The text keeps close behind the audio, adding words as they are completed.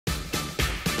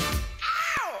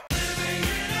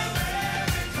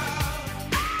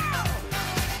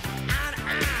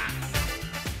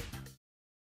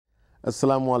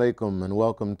Assalamu alaikum and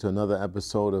welcome to another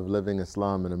episode of Living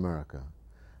Islam in America.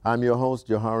 I'm your host,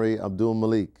 Johari Abdul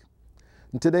Malik.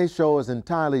 And today's show is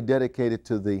entirely dedicated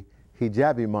to the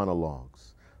Hijabi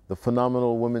Monologues, the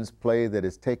phenomenal women's play that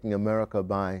is taking America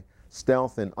by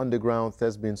stealth in underground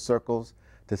thespian circles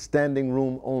to standing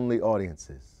room only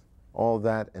audiences. All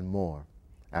that and more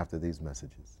after these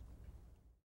messages.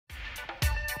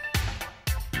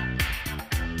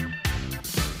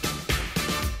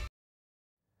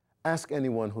 Ask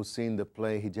anyone who's seen the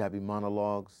play Hijabi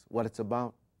Monologues what it's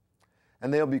about,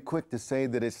 and they'll be quick to say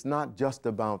that it's not just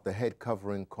about the head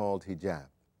covering called hijab.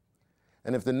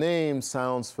 And if the name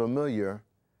sounds familiar,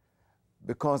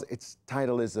 because its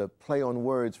title is a play on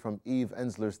words from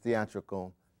ENSLERS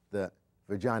theatrical, The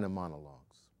VAGINA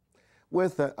Monologues,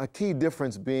 with a key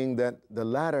difference being that the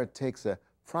latter takes a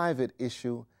private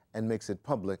issue and makes it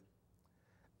public,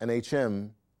 and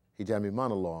Hijabi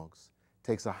Monologues,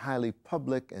 takes a highly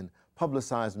public and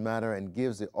publicized matter and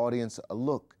gives the audience a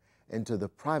look into the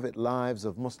private lives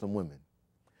of Muslim women.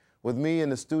 With me in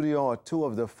the studio are two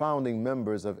of the founding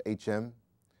members of HM.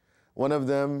 One of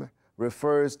them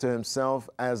refers to himself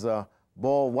as a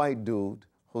bald white dude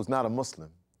who's not a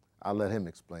Muslim. I'll let him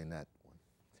explain that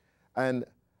one. And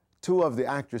two of the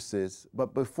actresses,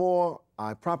 but before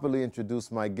I properly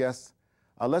introduce my guests,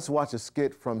 let's watch a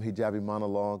skit from Hijabi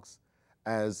Monologues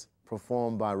as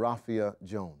performed by Rafia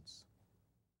Jones.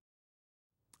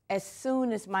 As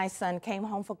soon as my son came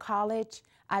home from college,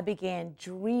 I began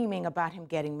dreaming about him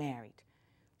getting married.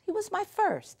 He was my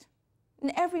first.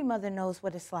 And every mother knows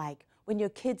what it's like. When your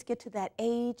kids get to that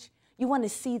age, you want to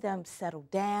see them settle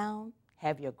down,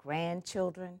 have your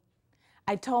grandchildren.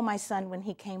 I told my son when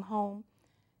he came home,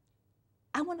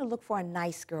 I want to look for a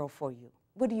nice girl for you.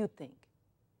 What do you think?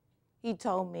 He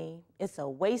told me, it's a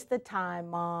waste of time,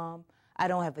 Mom. I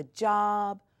don't have a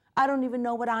job. I don't even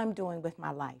know what I'm doing with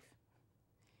my life.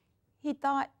 He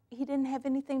thought he didn't have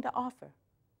anything to offer.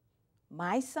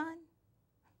 My son?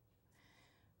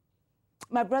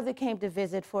 My brother came to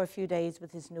visit for a few days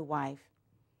with his new wife.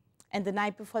 And the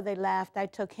night before they left, I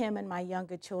took him and my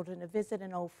younger children to visit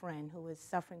an old friend who was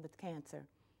suffering with cancer.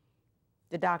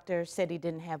 The doctor said he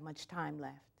didn't have much time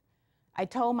left. I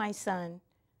told my son,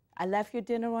 I left your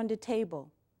dinner on the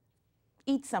table.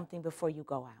 Eat something before you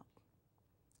go out.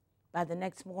 By the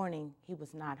next morning, he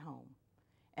was not home.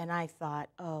 And I thought,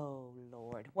 oh,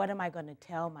 Lord, what am I going to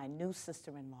tell my new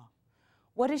sister-in-law?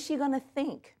 What is she going to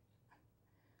think?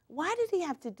 Why did he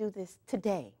have to do this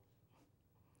today?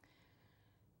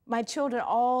 My children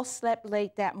all slept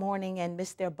late that morning and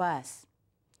missed their bus.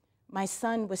 My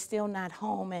son was still not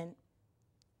home, and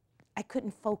I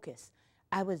couldn't focus.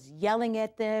 I was yelling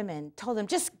at them and told them,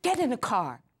 just get in the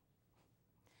car.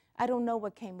 I don't know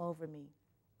what came over me.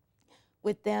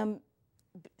 With them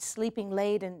sleeping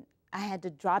late and I had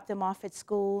to drop them off at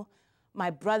school,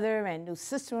 my brother and new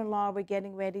sister-in-law were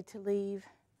getting ready to leave.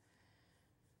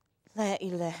 La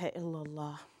ilaha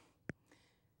illallah.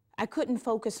 I couldn't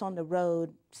focus on the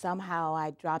road. Somehow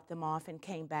I dropped them off and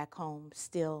came back home,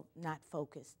 still not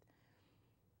focused.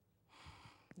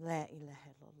 La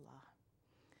ilaha illallah.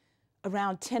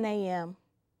 Around 10 a.m.,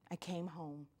 I came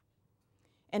home.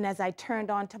 And as I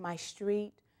turned onto my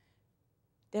street,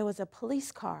 there was a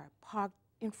police car parked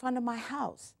in front of my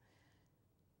house.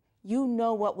 You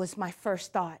know what was my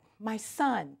first thought. My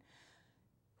son.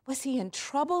 Was he in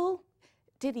trouble?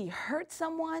 Did he hurt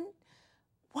someone?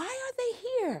 Why are they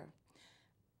here?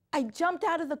 I jumped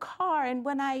out of the car, and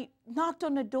when I knocked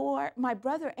on the door, my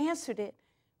brother answered it.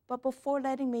 But before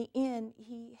letting me in,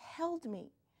 he held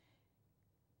me.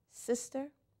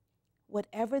 Sister,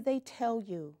 whatever they tell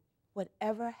you,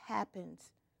 whatever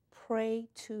happens, pray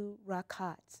 2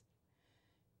 rakats.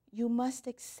 You must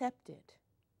accept it.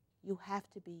 You have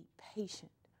to be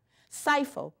patient.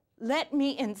 Saifo, let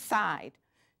me inside.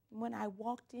 When I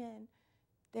walked in,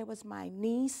 there was my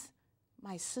niece,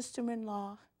 my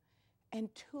sister-in-law, and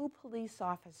 2 police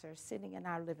officers sitting in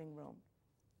our living room.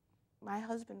 My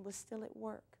husband was still at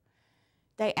work.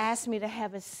 They asked me to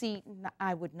have a seat, and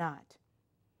I would not.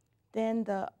 Then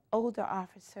the older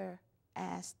officer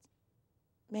asked,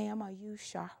 Ma'am, are you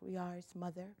Shahriar's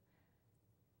mother?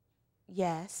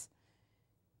 Yes.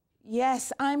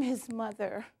 Yes, I'm his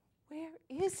mother. Where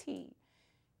is he?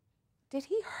 Did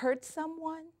he hurt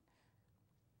someone?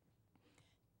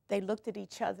 They looked at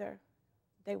each other.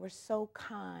 They were so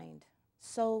kind,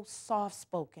 so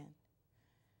soft-spoken.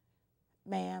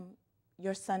 Ma'am,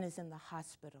 your son is in the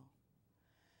hospital.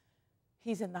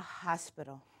 He's in the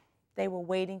hospital. They were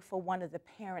waiting for one of the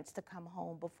parents to come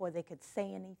home before they could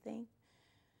say anything.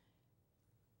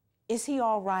 Is he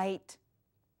all right?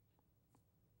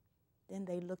 Then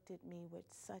they looked at me with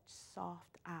such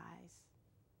soft eyes.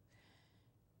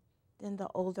 Then the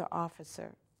older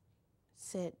officer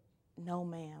said, "No,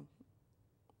 ma'am,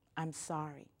 I'm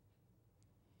sorry."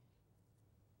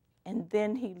 And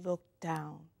then he looked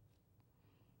down.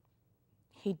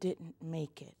 He didn't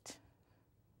make it.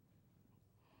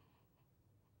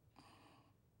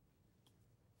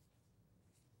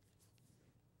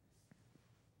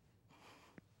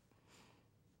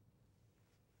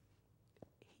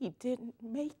 He didn't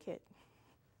make it.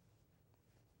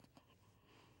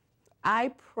 I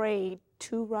prayed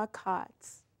 2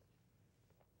 rakats.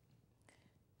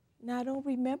 Now, I don't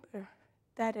remember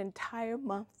that entire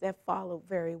month that followed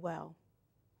very well.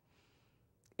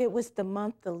 It was the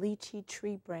month the lychee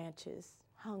tree branches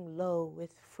hung low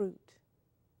with fruit.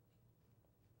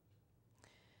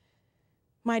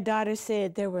 My daughter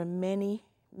said there were many,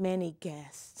 many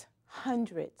guests,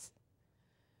 hundreds.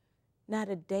 Not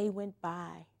a day went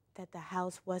by that the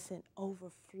house wasn't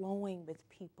overflowing with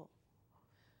people.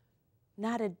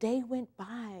 Not a day went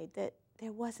by that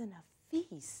there wasn't a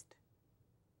feast.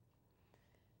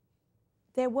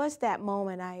 There was that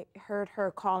moment I heard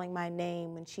her calling my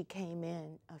name when she came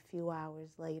in a few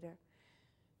hours later,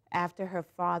 after her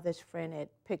father's friend had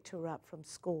picked her up from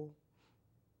school.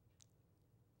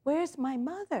 "Where's my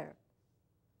mother?"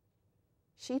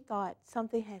 She thought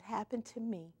something had happened to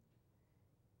me.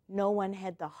 No one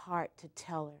had the heart to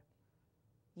tell her,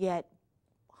 yet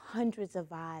hundreds of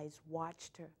eyes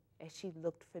watched her as she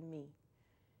looked for me.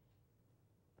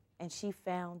 And she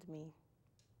found me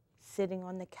sitting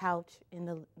on the couch in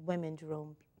the women's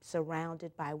room,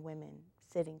 surrounded by women,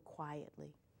 sitting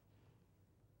quietly.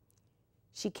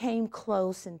 She came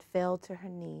close and fell to her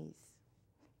knees.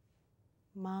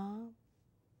 "Mom,"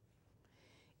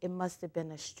 it must have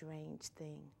been a strange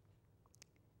thing.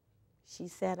 She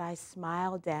said I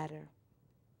smiled at her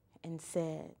and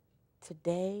said,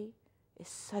 "Today is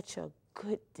such a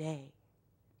good day."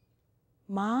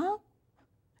 "Mom,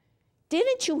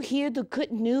 didn't you hear the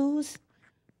good news?"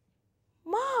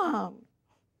 "Mom,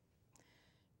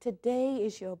 today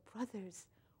is your brother's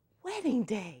wedding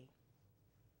day."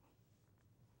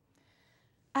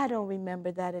 I don't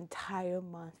remember that entire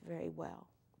month very well.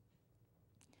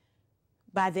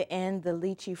 By the end, the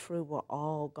lychee fruit were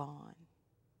all gone.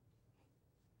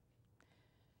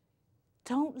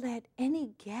 Don't let any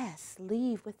guests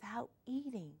leave without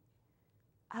eating.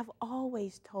 I've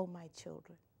always told my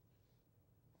children.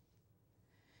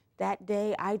 That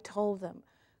day, I told them,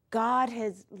 God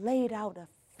has laid out a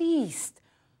feast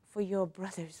for your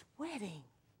brother's wedding.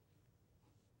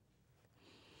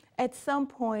 At some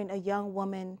point, a young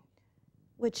woman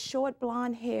with short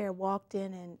blonde hair walked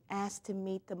in and asked to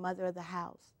meet the mother of the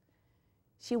house.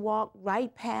 She walked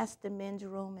right past the men's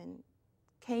room and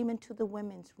came into the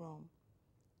women's room,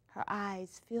 her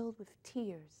eyes filled with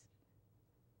tears.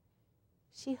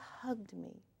 She hugged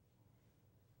me.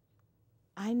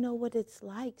 "I know what it's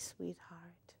like,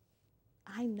 sweetheart.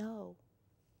 I know.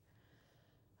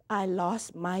 I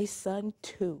lost my son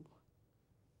too.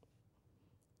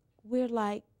 We're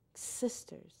like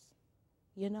sisters,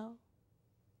 you know?"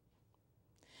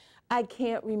 I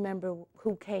can't remember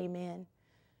who came in.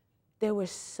 There were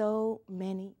so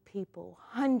many people,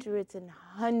 hundreds and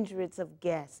hundreds of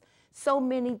guests. So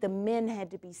many the men had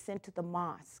to be sent to the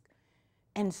mosque.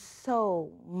 And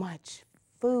so much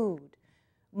food.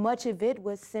 Much of it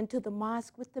was sent to the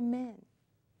mosque with the men.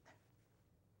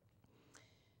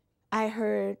 I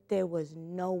heard there was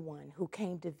no one who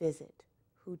came to visit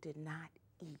who did not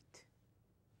eat.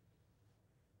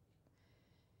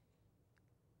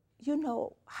 You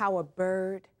know how a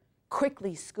bird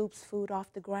quickly scoops food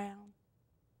off the ground?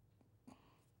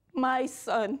 My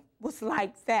son was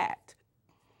like that.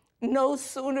 No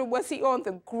sooner was he on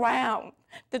the ground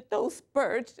than those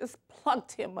birds just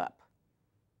plucked him up.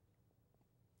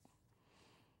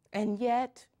 And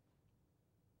yet,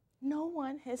 no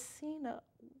one has seen a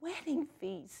wedding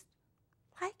feast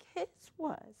like his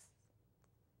was.